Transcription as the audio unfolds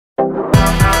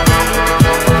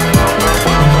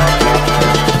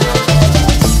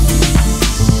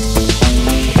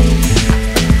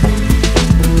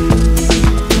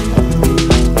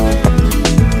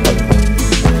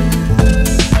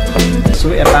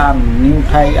New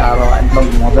ঠাই আৰু একদম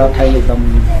মজা ঠাই একদম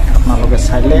আপোনালোকে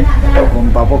চাইলে গম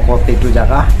পাব ক'ত এইটো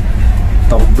জায়গা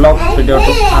তো ব্লগ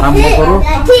ভিডিওটো আৰম্ভ কৰোঁ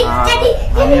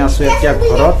আমি আছোঁ এতিয়া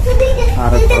ঘৰত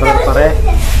আৰু ঘৰৰ পৰাই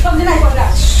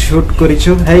শ্যুট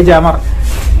কৰিছোঁ এই যে আমাৰ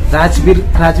ৰাজবীৰ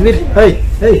এই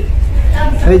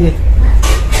যে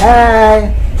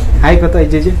হাই কত এই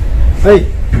যে এই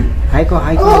হাই কো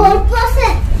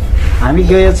আমি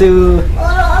গৈ আছোঁ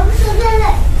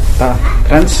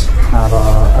ফ্ৰেণ্ডছ আৰু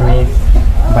আমি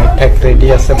বাইক ঠাইক ৰেডি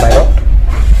আছে বাহিৰত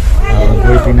আৰু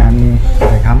গৈ পিনে আমি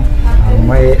দেখাম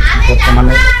মই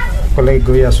বৰ্তমানে অকলে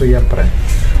গৈ আছোঁ ইয়াৰ পৰা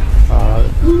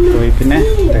গৈ পিনে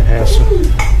দেখাই আছোঁ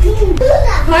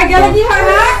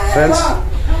ফ্ৰেণ্ডছ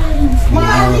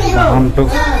বাহনটো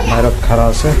বাহিৰত খাৰা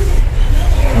আছে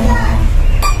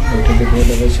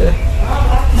দেখিবলৈ গৈছে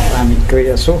আমি গৈ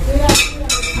আছোঁ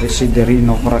বেছি দেৰি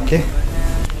নকৰাকৈ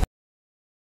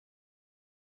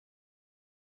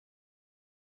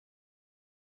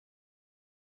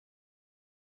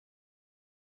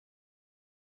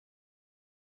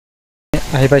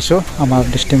আহি পাইছোঁ আমাৰ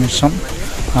ডেষ্টিনেশ্যন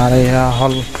আৰু এয়া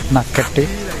হ'ল নাক্কাটি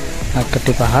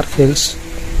পাহাৰ হিলছ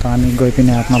তো আমি গৈ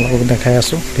পিনে আপোনালোকক দেখাই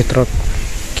আছোঁ ভিতৰত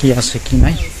কি আছে কি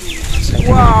নাই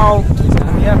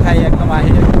ঠাই একদম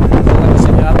আহি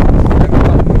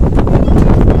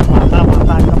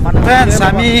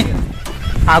আমি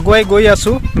আগুৱাই গৈ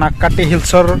আছোঁ নাক্কাটি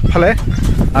হিলছৰ ফালে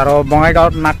আৰু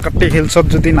বঙাইগাঁৱত নাক্কাটি হিলছত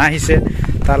যদি নাহিছে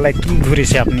তাহলে কি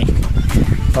ঘূৰিছে আপুনি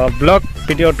তো ব্লগ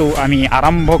ভিডিঅ'টো আমি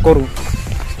আৰম্ভ কৰোঁ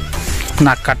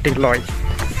নাক্কাটি লৈ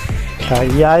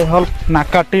ইয়াই হ'ল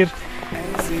নাক্কাটিৰ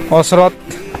ওচৰত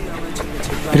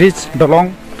ব্ৰিজ দলং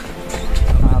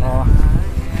আৰু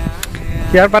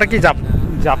ইয়াৰ পৰা কি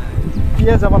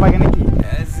জাপিয়ে যাব লাগে নেকি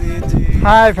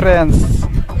হাই ফ্ৰেণ্ডছ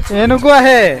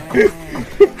এনেকুৱাহে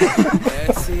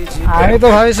আমিতো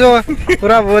ভাবিছোঁ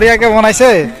পুৰা বঢ়িয়াকৈ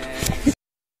বনাইছে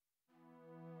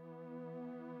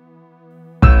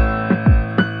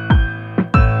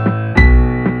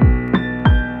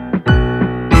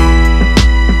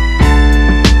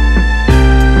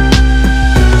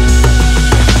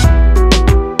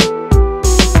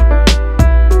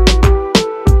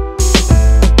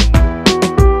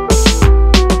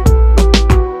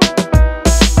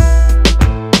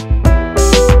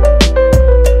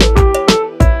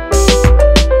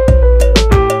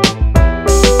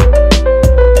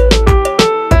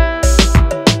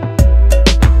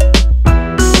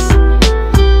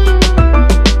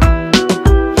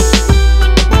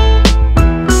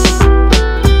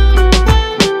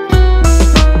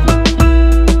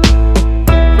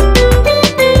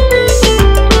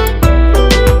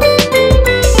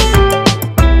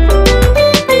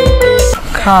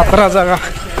খাতৰা জাগা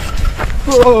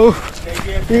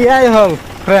ইয়াই হ'ল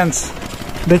ফ্ৰেণ্ডছ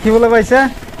দেখিবলৈ পাইছে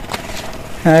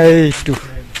এইটো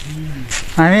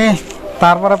আমি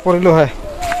তাৰ পৰা পৰিলোঁ হয়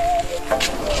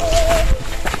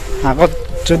আগত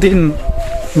যদি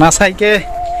নাচাইকে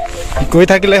গৈ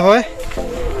থাকিলে হয়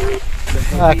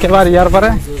একেবাৰে ইয়াৰ পৰা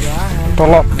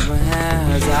তলত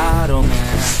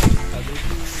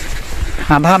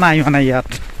আধা নাই মানে ইয়াত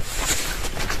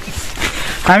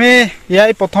আমি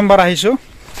ইয়াই প্ৰথমবাৰ আহিছোঁ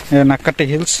নাক্কাটি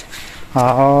হিলছ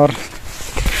আৰু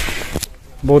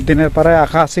বহুত দিনৰ পৰাই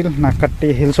আশা আছিল নাক্কাটি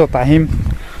হিলছত আহিম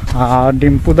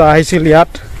ডিম্পুদা আহিছিল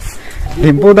ইয়াত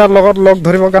ডিম্পুদাৰ লগত লগ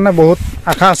ধৰিবৰ কাৰণে বহুত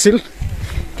আশা আছিল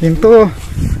কিন্তু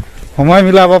সময়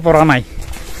মিলাব পৰা নাই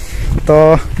তো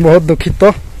বহুত দুখিত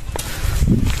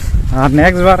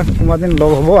নেক্সট বাৰ কোনোদিন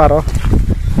লগ হ'ব আৰু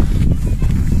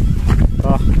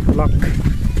লগ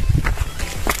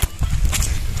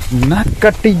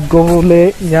নাক্কাটি গ'লে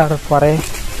ইয়াৰ পাৰে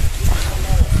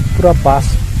পুৰা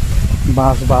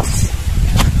বাছ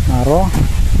আৰু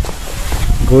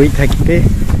গৈ থাকিতে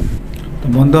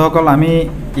বন্ধুসকল আমি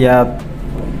ইয়াত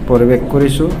পৰিৱেশ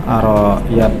কৰিছোঁ আৰু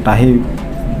ইয়াত আহি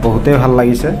বহুতেই ভাল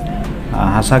লাগিছে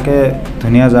সঁচাকৈ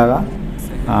ধুনীয়া জাগা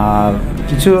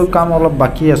কিছু কাম অলপ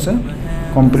বাকী আছে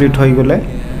কমপ্লিট হৈ গ'লে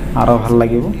আৰু ভাল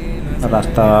লাগিব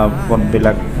ৰাস্তা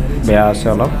পথবিলাক বেয়া আছে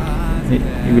অলপ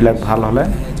এইবিলাক ভাল হ'লে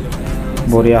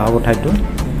বঢ়িয়া হ'ব ঠাইটো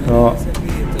তো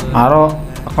আৰু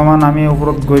অকণমান আমি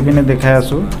ওপৰত গৈ পিনে দেখাই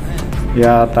আছোঁ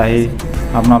ইয়াত আহি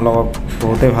আপোনালোকক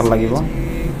বহুতেই ভাল লাগিব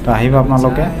তো আহিব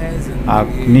আপোনালোকে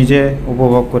নিজে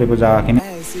উপভোগ কৰিব জাগাখিনি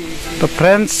তো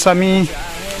ফ্ৰেণ্ডছ আমি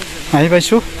আহি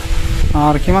পাইছোঁ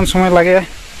আৰু কিমান সময় লাগে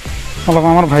অলপ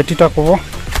আমাৰ ভাইটিটা ক'ব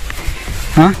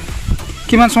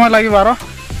কিমান সময় লাগিব আৰু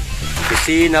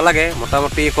বেছি নালাগে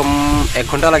মোটামুটি কম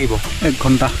 1 ঘণ্টা লাগিব 1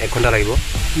 ঘণ্টা লাগিব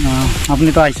আপুনি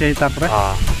তো আহিছে তাৰ পৰা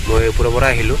মই ওপৰৰ পৰা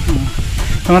আহিলোঁ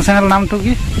তোমাৰ চেনেল নামটো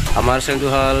কি আমাৰ চেনেলটো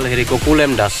হ'ল হেৰি গকুল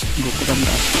এম দাস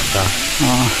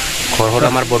ঘৰ হ'ল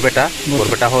আমাৰ বৰপেটা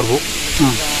সৰভোগ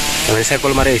আমি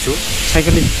সাইকেল মাৰি আহিছোঁ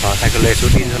সাইকেলিং সাইকেল লৈ আহিছোঁ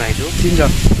 3জন আহিছোঁ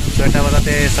 3জন 6টা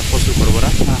বজাতে চব বস্তু ঘৰৰ পৰা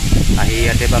আহি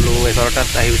ইয়াতে পালোঁ 11টাত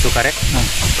আহিছোঁ কাৰেক্ট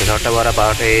 11টা পৰা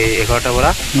 11টা পৰা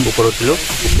ওপৰত উঠিলোঁ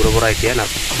ওপৰৰ পৰা এতিয়া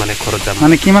মানে ঘৰত যাম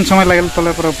মানে কিমান সময় লাগিল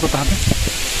তলৰ পৰা ওপৰত আহোঁতে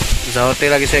যাওঁতে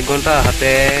লাগিছে 1 ঘণ্টা আহোঁতে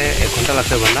 1 ঘণ্টা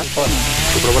লাগছে বন্ধা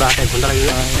ওপৰৰ পৰা আহোঁতে 1 ঘণ্টা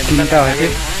লাগিছে 3টা হৈছে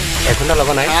 1 ঘণ্টা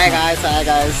লগা নাই হাই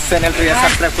গাইস চেনেলটো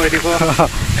সাবস্ক্ৰাইব কৰি দিব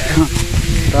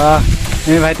তো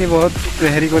এই ভাইটি বহুত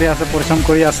হেৰি কৰি আছে পৰিশ্ৰম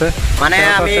কৰি আছে মানে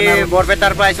আমি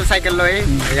বৰপেটাৰ পৰা আহিছোঁ চাইকেল লৈ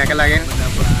ইয়াকে লাগে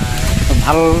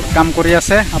ভাল কাম কৰি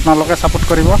আছে আপোনালোকে সাপোৰ্ট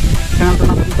কৰিব চেনেলটোৰ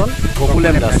নাম কি ক'ল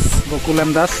গকুলেম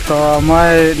দাস তো মই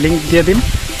লিংক দিয়ে দিম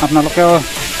আপোনালোকেও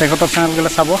তেখেতৰ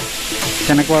চেনেলগিলা চাব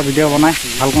কেনেকুৱা ভিডিঅ' বনায়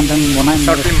ভাল কণ্টেণ্ট বনায়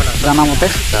জানা মতে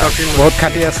বহুত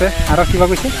খাটি আছে আৰু কিবা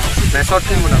কৈছে শৰ্ট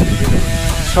ফিল্ম বনাওঁ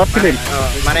শৰ্ট ফিল্ম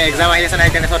মানে এক্সাম আহি আছে নাই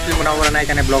কাৰণে শৰ্ট ফিল্ম বনাব পৰা নাই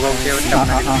কাৰণে ব্লগ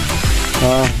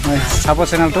চাব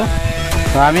চেনেলটো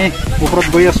তো আমি ওপৰত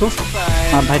গৈ আছোঁ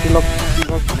আৰু ভাইটি লগ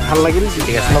ভাল লাগিল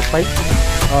ঠিক আছে লগ পাই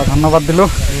ধন্যবাদ দিলোঁ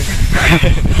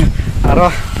আৰু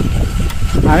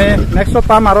আমি নেক্সটত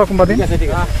পাম আৰু কোনোবা দিন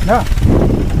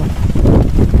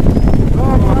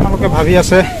আপোনালোকে ভাবি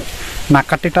আছে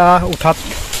নাকাটিটা উঠাত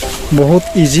বহুত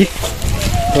ইজি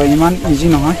তো ইমান ইজি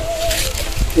নহয়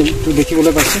এইটো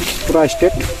দেখিবলৈ পাইছে পুৰা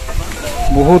ষ্টেট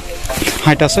বহুত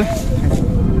হাইট আছে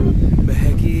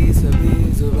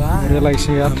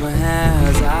লাগিছে ইয়াত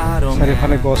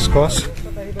চাৰিওফালে গছ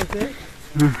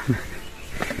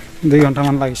 2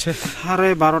 ঘণ্টামান লাগিছে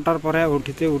 12:30টাৰ পৰা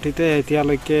উঠিতে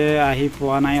এতিয়ালৈকে আহি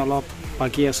পোৱা নাই অলপ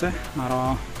বাকী আছে আৰু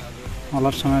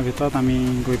অলপ সময়ৰ ভিতৰত আমি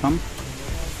গৈ পাম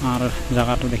আৰু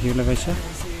জায়গাটো দেখিবলৈ পাইছে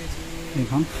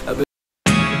এইখন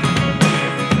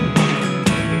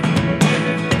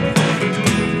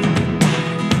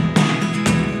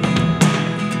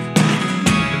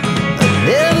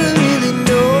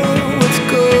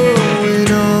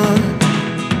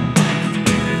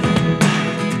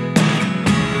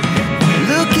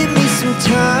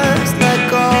Sometimes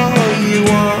like all you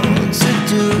want to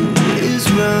do is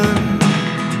run.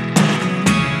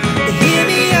 Hear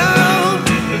me out,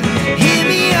 hear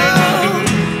me out.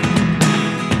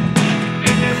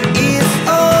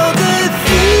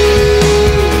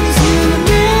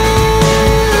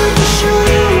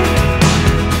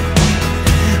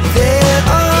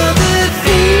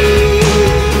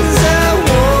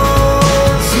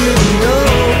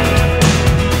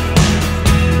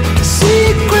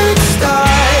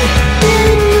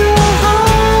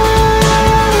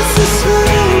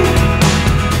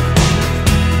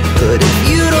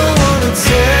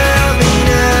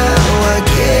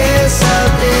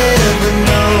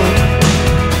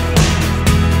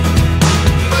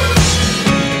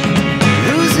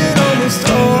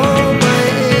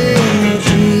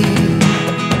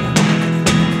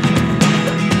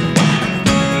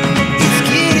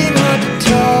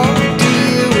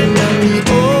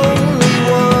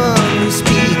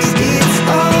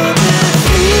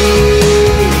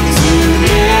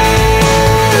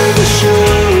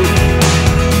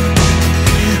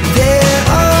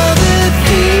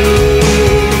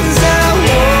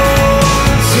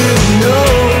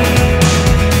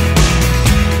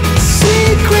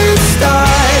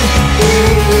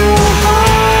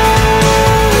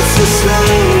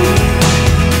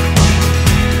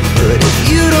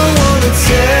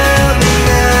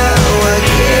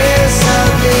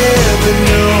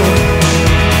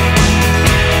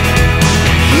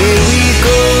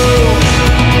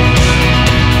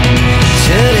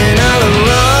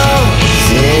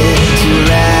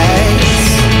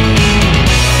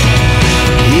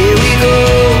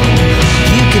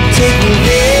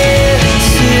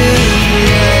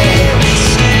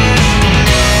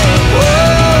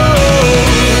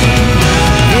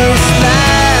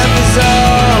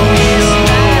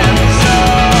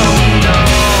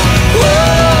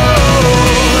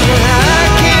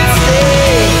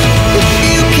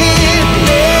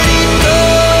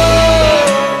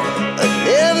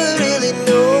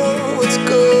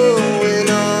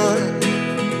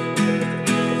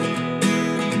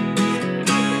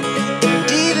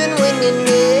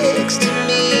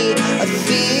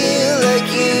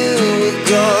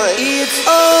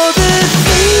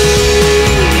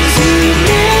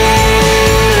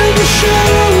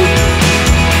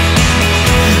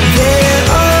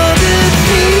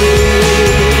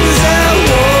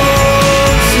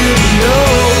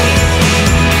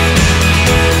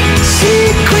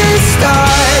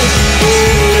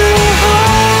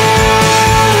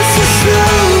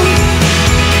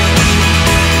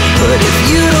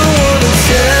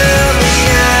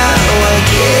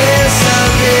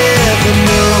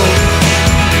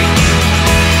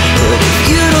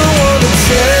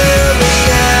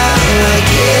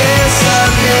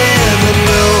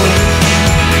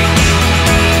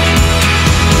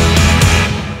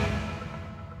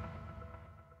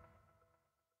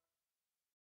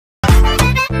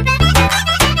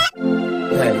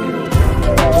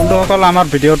 বন্ধুসকল আমাৰ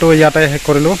ভিডিঅ'টো ইয়াতে শেষ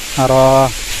কৰিলোঁ আৰু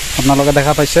আপোনালোকে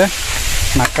দেখা পাইছে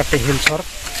নাক্কাটি হিলছৰ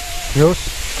ভিউজ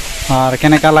আৰু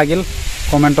কেনেকা লাগিল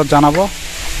কমেণ্টত জনাব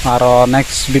আৰু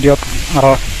নেক্সট ভিডিঅ'ত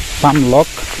আৰু পাম লগ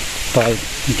তো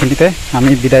এইখিনিতে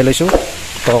আমি বিদায় লৈছোঁ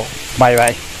তো বাই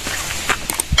বাই